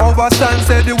 Can't overstand,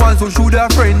 said the ones who should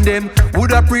have friend them.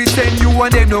 Woulda pretend you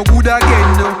and them no good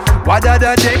again. What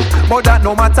other day, but that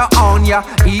no matter on ya.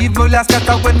 Evil as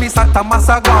scatter when me sat a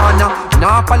massagana.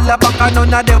 Nah fall back and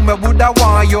none of them woulda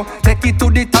want you. Take it to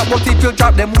the top, but if you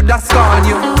drop them woulda scorn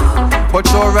you. But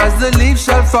sure as the leaves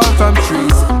shall fall from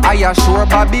trees, I assure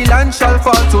Babylon shall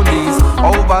fall to knees.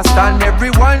 Overstand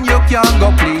everyone you can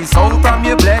go please. Hold from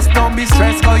your blessed, don't be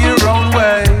stressed, go your own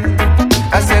way.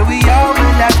 I say we all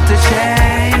will have to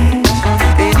change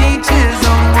in each his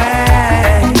own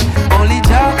way. Only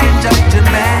God can judge a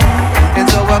man, and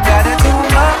so I gotta do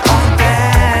my own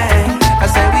thing. I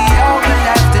say we all will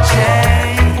have to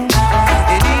change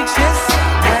in each his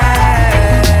way.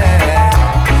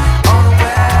 On the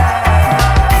way.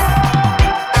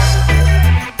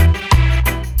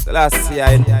 The last year.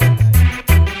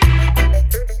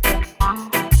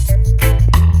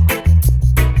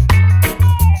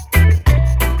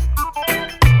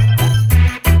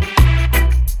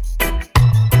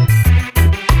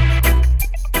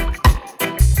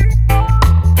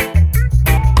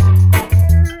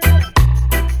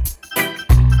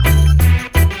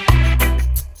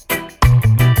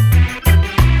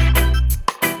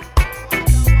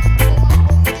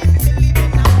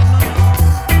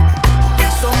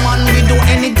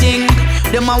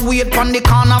 Wait on the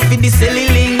corner for the silly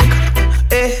link.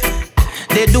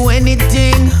 They do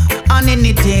anything and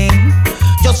anything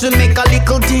just to make a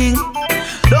little thing.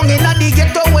 Long in the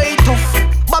ghetto way tough.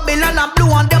 Babylon a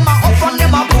blue and them a up and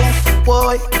them a puff.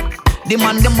 Boy, the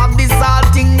man them have this all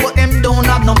thing, but them don't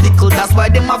have no pickle. That's why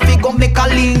them a figure make a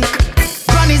link.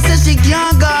 Granny says she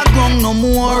can't go ground no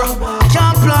more.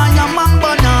 Can't plant your man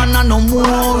banana no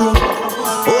more.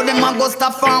 Oh, them a go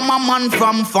stop farm a man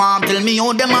from farm. Tell me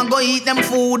how them a go eat them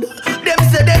food. Them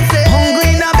say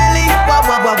hungry in a belly.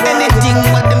 Anything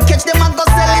but them catch them a go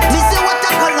sell it. Me say what a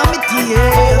calamity.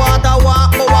 Oh, what a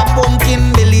walk, oh a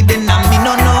pumpkin belly. Then a me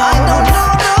no know. I don't know.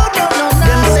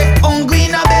 Them say hungry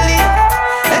in a belly.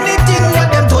 Anything what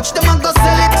them touch them a go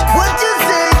sell it. What you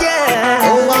say, yeah?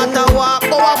 Oh, what a walk,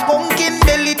 oh a pumpkin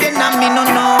belly. Then a me no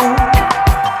know.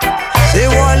 The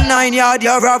whole 9 yard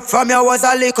you rap from you was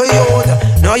a little youth.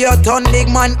 Now you turn big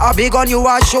man, a big gun you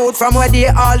a shoot. From where they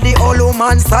all the old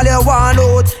man style you want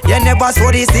out. You never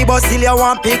saw this but still you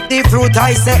want pick the fruit.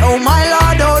 I say, oh my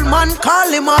lord, old man,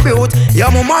 call him a brute. Your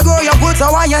mama grow your good,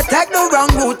 so why you take the wrong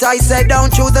route? I said,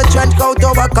 don't choose the trench coat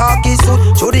over khaki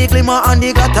suit. Should the glimmer and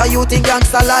the gutter, you think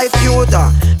gangsta life cute.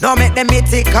 Now make them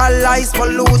mythical lies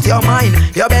pollute your mind.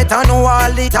 You better know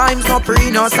all the times, no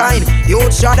pre, no sign.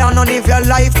 Youth shut down on live your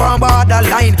life from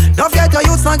borderline. Don't get your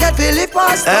youth, not get Philip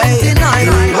past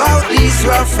 29. Throughout these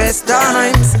roughest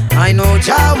times, I know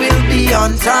Jah will be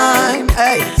on time.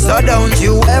 Hey, so don't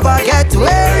you ever get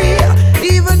weary,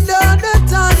 even though the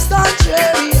times start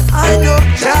dreary. I know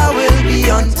Jah will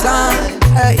be on time.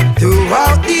 Hey,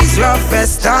 throughout these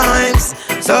roughest times,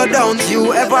 so don't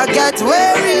you ever get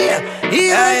weary,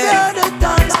 even though the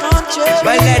times start dreary.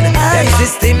 Well then, them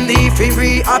system the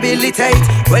rehabilitate.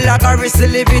 Well like a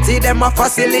resilivity, them a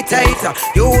facilitate.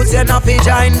 Youths you not fi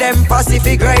join them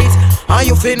pacific rate. And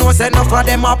you fi know say enough of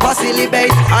them a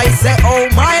facilitate. I say oh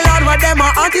my lord what them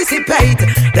a anticipate.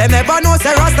 Them ever know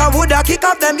say Rasta woulda kick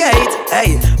up them gate.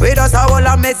 Hey, we just a whole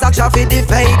a message of the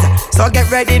fate. So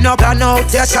get ready now plan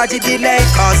out your tragedy late.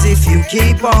 Cause if you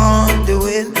keep on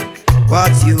doing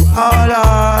what you all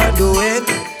are doing,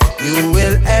 you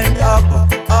will end up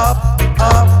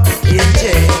in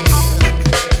jail.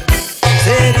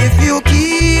 Said if you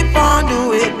keep on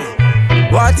doing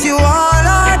what you all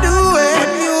are doing,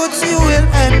 you will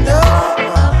end up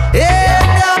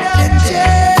in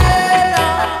jail.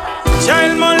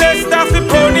 Child molester fi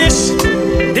punish,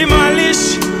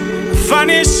 demolish,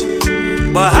 vanish.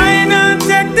 But I not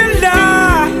take the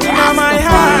law in my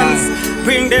hands.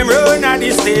 Bring them round at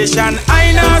the station.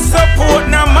 I not support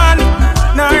no man,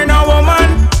 nor no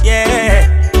woman.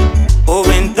 Yeah. Oh,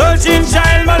 indulging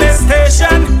child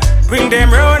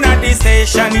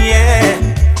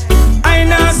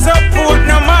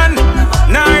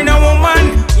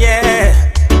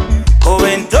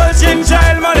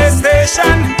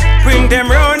them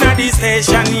round at the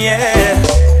station, yeah.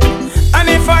 And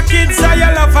if a kid say you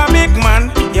love a big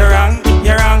man, you're wrong,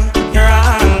 you're wrong, you're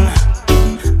wrong.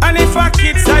 And if a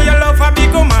kid say you love a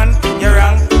big woman, you're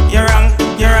wrong, you're wrong,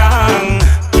 you're wrong.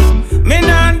 Me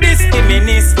nah this the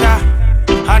minister.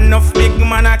 Enough big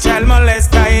man a child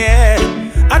molester, yeah.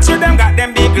 I sure them got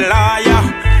them big lawyer.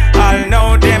 I'll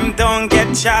know them don't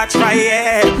get charged by,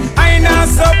 yeah. I not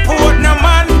support no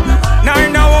man, nor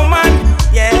no woman,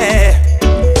 yeah.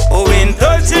 Oh,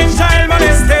 indulging child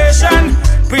molestation,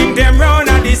 bring them round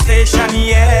at the station,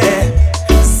 yeah.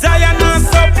 Zion not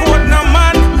support no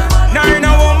man, nor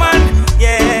no woman,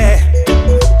 yeah.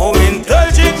 Oh,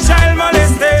 indulging child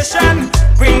molestation,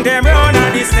 bring them round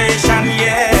at the station,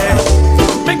 yeah.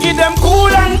 Me give them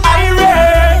cool and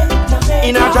irate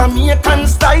in a Jamaican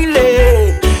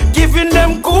style, giving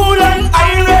them cool and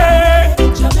irate.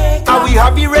 And we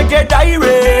have the reggae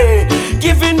diary,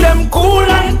 giving them cool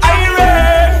and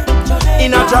irate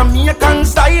in a Jamaican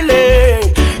style,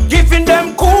 giving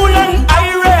them cool and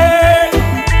irate.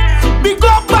 Big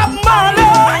up Bob Marley.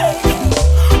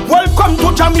 Welcome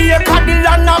to Jamaica, the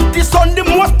land of the sun, the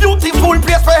most beautiful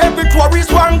place for every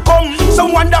tourist one come.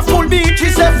 Some wonderful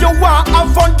beaches if you want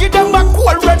have fun. Give them a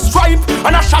cool red stripe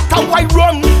and a shot of white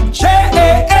rum.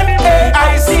 Jamaica,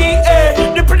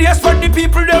 the place for the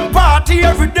people them party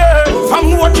every day.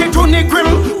 From Mochi to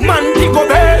Negril, Montego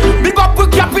Bay. Big up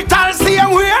with capital, see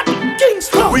and wait.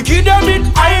 Kingston, we give them it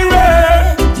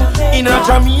irate in a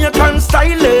Jamaican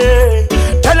style.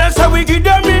 Tell us how we give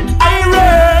them it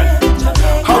irate.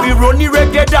 How we run the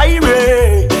reggae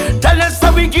diary. Tell us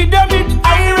how we give them it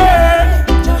irate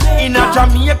in a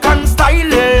Jamaican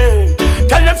style.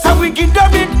 Tell us how we give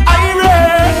them it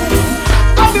irate.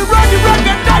 How we run the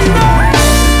reggae diary.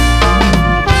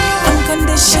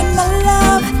 Unconditional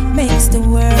love makes the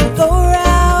world go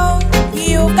round.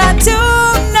 You got to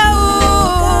know,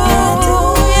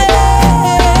 yeah.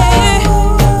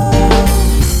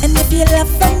 And if you love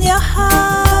from your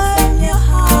heart,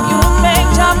 you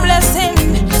make your blessing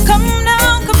come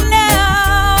down,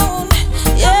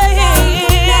 yeah.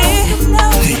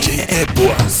 DJ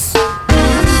Epoas.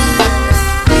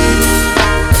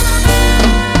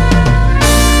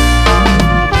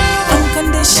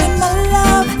 Unconditional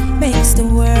love makes the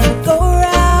world go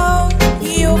round.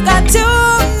 You got to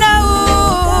know,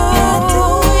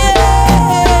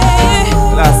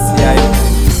 yeah.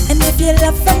 And if you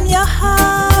love from your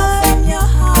heart, you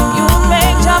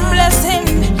make your blessing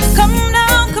come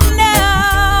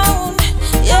down,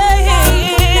 yeah.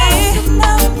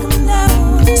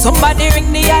 Somebody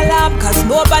ring the alarm, cause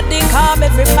nobody calm.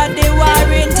 Everybody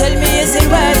worrying, tell me is it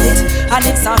worth it? And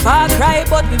it's a far cry,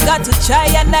 but we've got to try.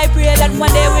 And I pray that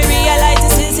one day we realize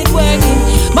this isn't working.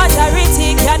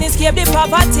 Majority can't escape the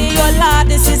poverty. Oh Lord,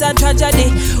 this is a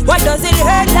tragedy. Why does it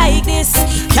hurt like this?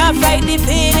 Can't fight the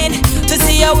feeling to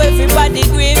see how everybody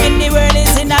grieving. The world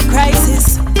is in a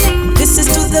crisis. This is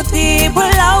to the people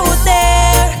out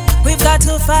there. We've got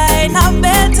to find a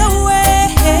better way.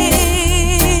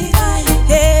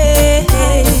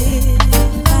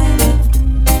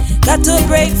 Got to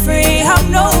break free of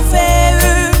no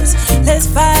fears. Let's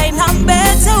find a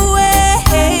better way.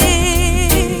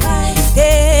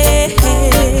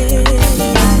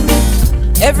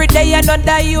 Every day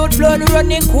another youth blood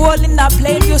running cold in a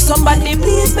plane. You somebody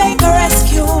please make a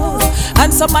rescue.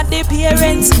 And some of the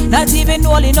parents not even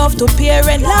old enough to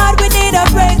parent. Lord, we need a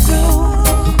breakthrough.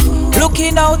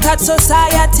 Looking out at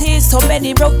society, so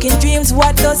many broken dreams.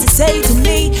 What does it say to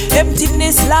me?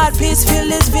 Emptiness, Lord, please fill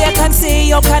this vacancy.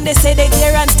 How can they say they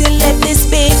care and still let this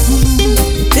be?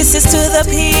 This is to the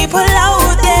people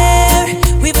out there.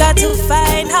 We've got to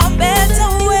find a better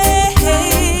way.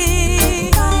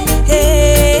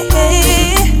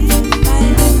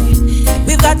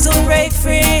 We've got to break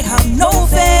free of no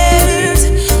fears.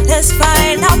 Let's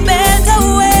find a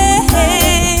better way.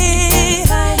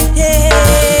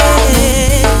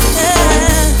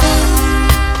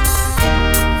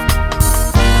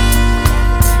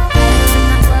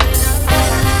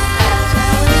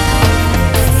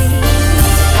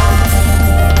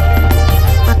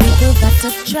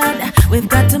 We've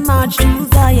got to march to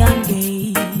Zion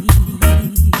Gate.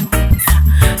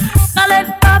 Now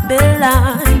let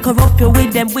Babylon corrupt you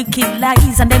with them wicked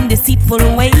lies and them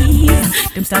deceitful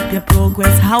ways. Them stop your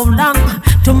progress. How long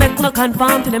to make no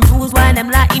conform to them rules while them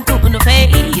lying to in the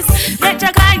face? Let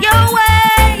you guide your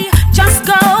way. Just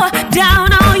go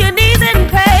down on your knees and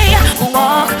pray.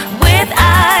 Walk with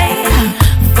I,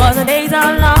 for the days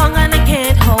are long and I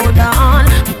can't hold on.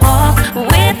 Walk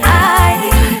with I.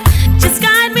 Just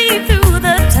guide me through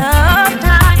the tough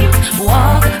times.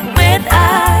 Walk with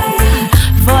I,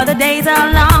 for the days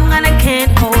are long and I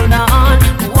can't hold on.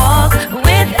 Walk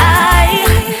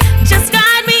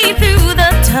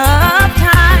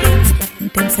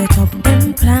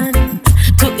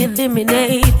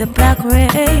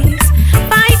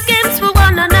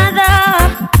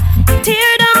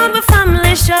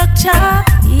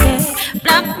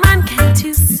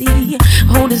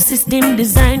them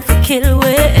designed for kill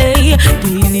way.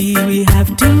 Daily we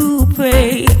have to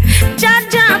pray.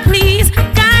 Jah, please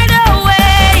guide our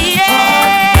way.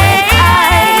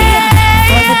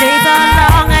 For the days are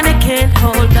long and I can't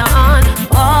hold on.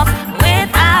 Walk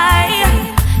with I.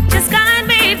 Just guide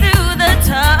me through the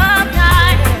tough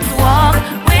times. Walk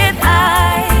with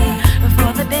I.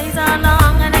 For the days are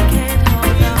long and I can't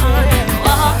hold on.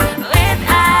 Walk with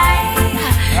I.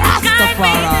 Guide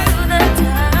me through the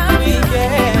tough times.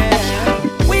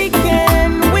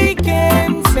 We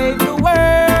can save the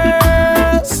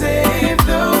world. Save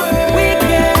the world.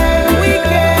 We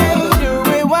can do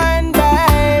it one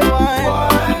by one.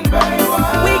 One by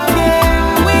one. We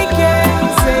can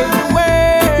save the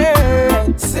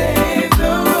world. Save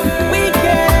the world. We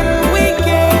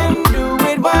can do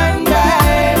it one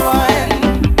by one.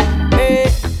 Hey.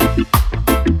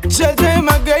 Judge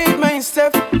my guide my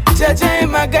step. Judge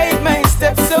my guide my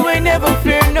step. So I never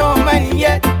fear no man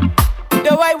yet.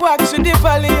 Though I walk through the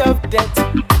valley of death.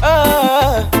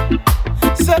 Oh,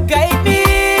 so guide me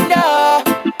now.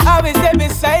 Always there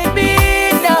beside me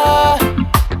now.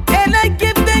 And I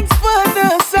give thanks for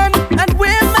the sun and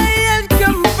where my help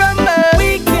come from.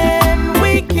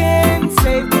 We can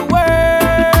save the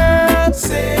world.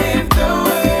 Save the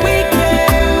world. We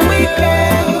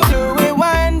can do it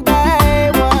one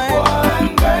by one.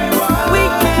 One by one. We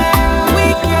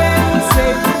can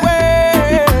save the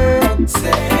world.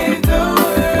 Save the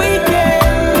world.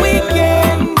 We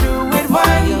can do it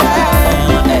one by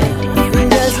one.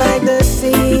 Just like the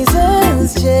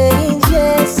seasons change,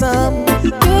 yes, some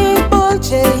people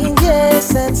change,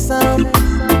 yes, and some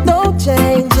don't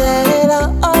change at all.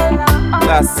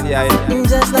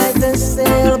 Just like the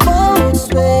sailboat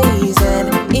sways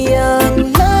and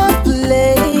young love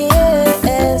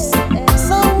plays,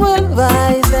 some will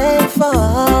rise and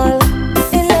fall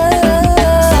in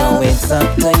love. So it's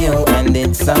up to you and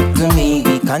it's up to me.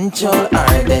 We control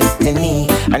our destiny.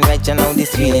 And right now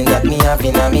this feeling that me have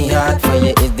in me heart for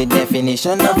you is the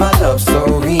definition of a love so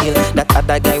real. That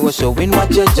other guy was showing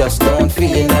what you just don't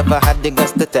feel. You never had the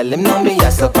guts to tell him no me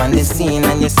yes up on the scene.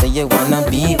 And you say you wanna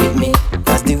be with me.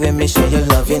 Cause the way me show you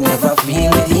love you never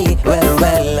feel it.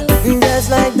 Well. Just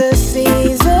like the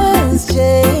seasons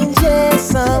change, yes,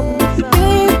 some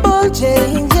people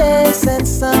change, yes, and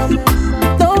some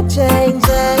don't change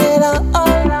at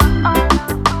all.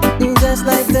 Just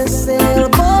like the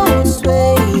sailboat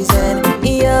sways and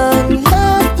young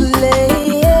love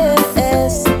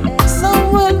plays,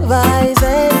 some will rise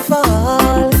and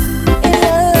fall in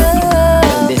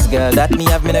love. This girl that me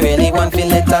have, me no really want to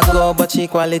let her go. But she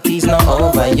quality's not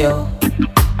over you.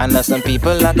 And there's some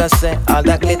people like I say, all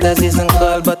that glitters isn't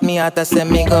gold. But me heart I say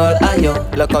me gold,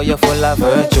 ayo. Look how you're full of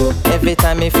virtue. Every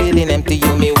time me feeling empty,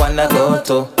 you me wanna go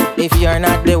to. If you're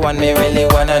not the one, me really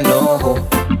wanna know who.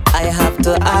 I have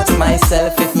to ask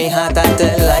myself if me heart I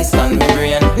tell lies on me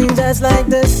brain. Just like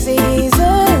the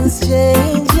seasons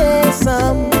change, yes,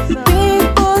 some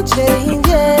people change,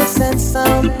 yes, and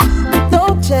some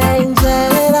don't change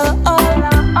at all.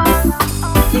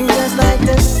 Just like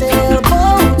the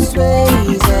sailboat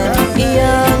sways and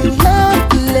young love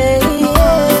plays,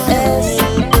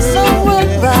 some will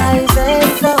rise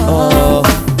and fall.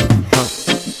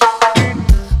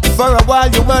 For a while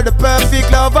you were the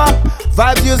perfect lover.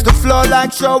 Vibes used to flow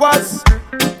like showers.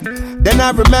 Then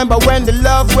I remember when the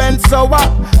love went sour.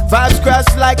 Vibes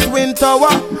crashed like twin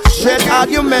tower. Straight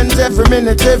arguments every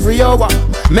minute, every hour.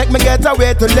 Make me get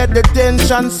away to let the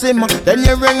tension simmer. Then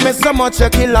you ring me so much you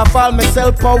kill off all my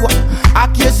self-power.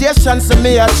 Accusations to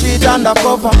me I cheat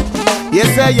undercover. You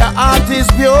say your heart is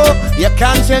pure, your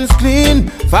conscience clean.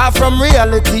 Far from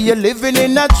reality, you're living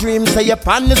in a dream. Say you're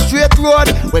on the straight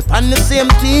road, we're on the same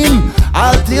team.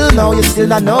 Until now you still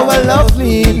don't know what love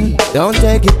means. Don't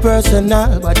take it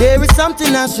personal, but there is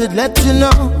something I should let you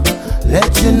know.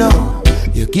 Let you know.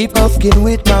 You keep asking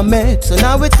with my mate, so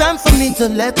now it's time for me to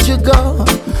let you go.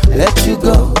 Let you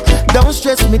go. Don't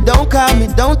stress me, don't call me,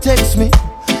 don't text me.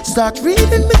 Start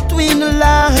reading between the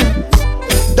lines.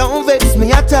 Don't vex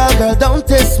me at all, girl, don't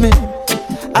test me.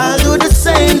 I'll do the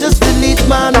same, just delete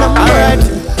my number. Alright,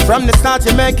 from the start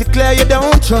you make it clear you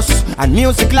don't trust. And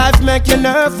music life make you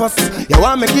nervous. You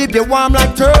want me keep you warm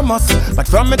like thermos. But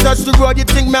from me touch the road you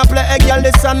think me a play a girl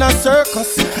this on a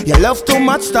circus. You love too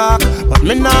much talk, but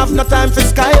me nah have no time for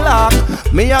skylark.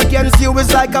 Me against you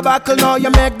is like a battle, now you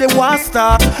make the war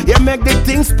start. You make the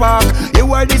things spark. You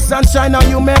wear the sunshine, now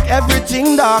you make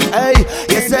everything dark. Hey,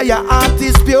 you say your heart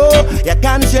is pure, your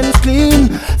conscience clean.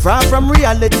 Far from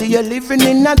reality, you're living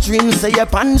in a dream. Say you're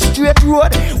on the straight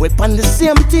road, we're on the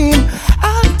same team.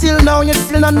 Until now you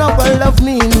still don't know what love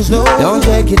means, no. Don't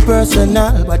take it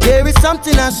personal, but there is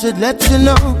something I should let you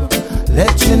know.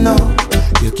 let you know.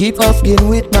 You keep asking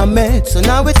with my mate, so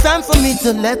now it's time for me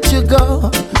to let you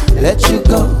go, let you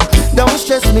go. Don't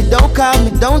stress me, don't call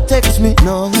me, don't text me,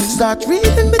 no. Start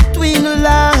reading between the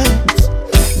lines.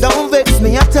 Don't vex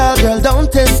me at all, girl,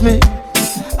 don't test me.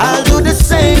 I'll do the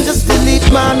same, just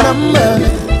delete my number.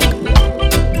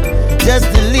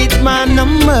 Just delete my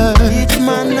number. Delete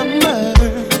my number.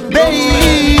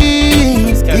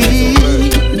 Baby,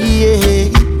 yeah.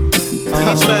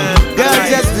 Girl,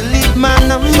 just delete my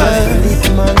number.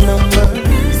 Delete my number.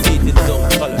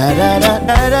 Da da da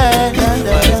da da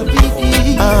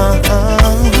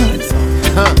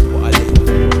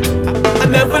I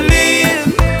never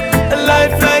lived a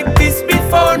life like this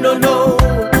before, no, no.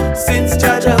 Since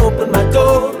Jaja opened my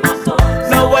door,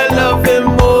 now I love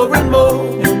him more and more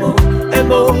and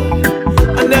more.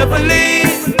 I never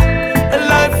lived a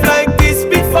life like this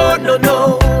before, no,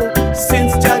 no.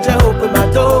 Since Jaja opened my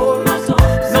door,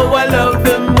 now I love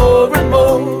him more and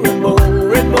more and more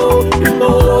and more and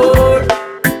more.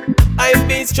 I've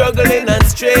been struggling and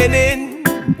straining,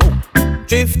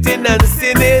 drifting and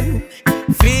sinning,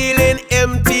 feeling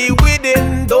empty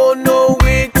within, don't know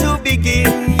where to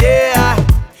begin, yeah.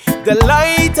 The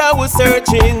light I was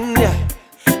searching,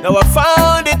 now I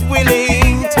found it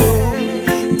willing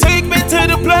to take me to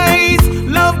the place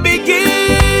love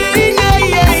begins, yeah,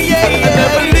 yeah, yeah, yeah. I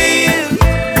never lived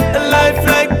a life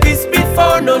like this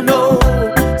before, no, no.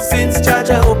 Since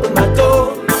Jaja opened my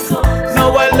door,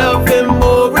 now I love him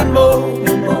more and more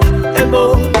and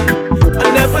more.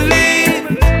 I never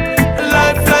lived a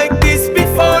life like this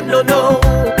before, no, no.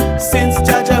 Since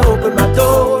Jaja opened my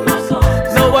door,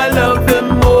 now I love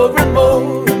him more and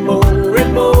more and more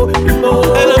and more and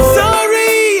more. And I'm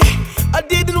sorry I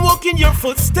didn't walk in your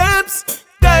footsteps,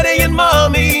 Daddy and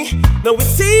Mommy. Now it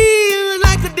seems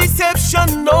like a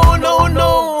deception, no, no,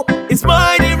 no. It's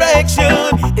my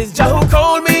direction, it's Jah who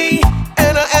called me,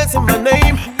 and I answer my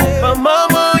name. But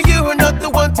Mama, you are not the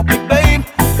one to be blamed,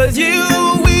 cause you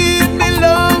will be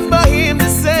loved by him the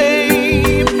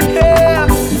same, yeah.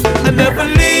 I never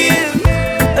lived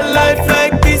a life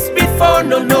like this before,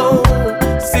 no, no.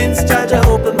 Since Jaja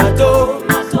opened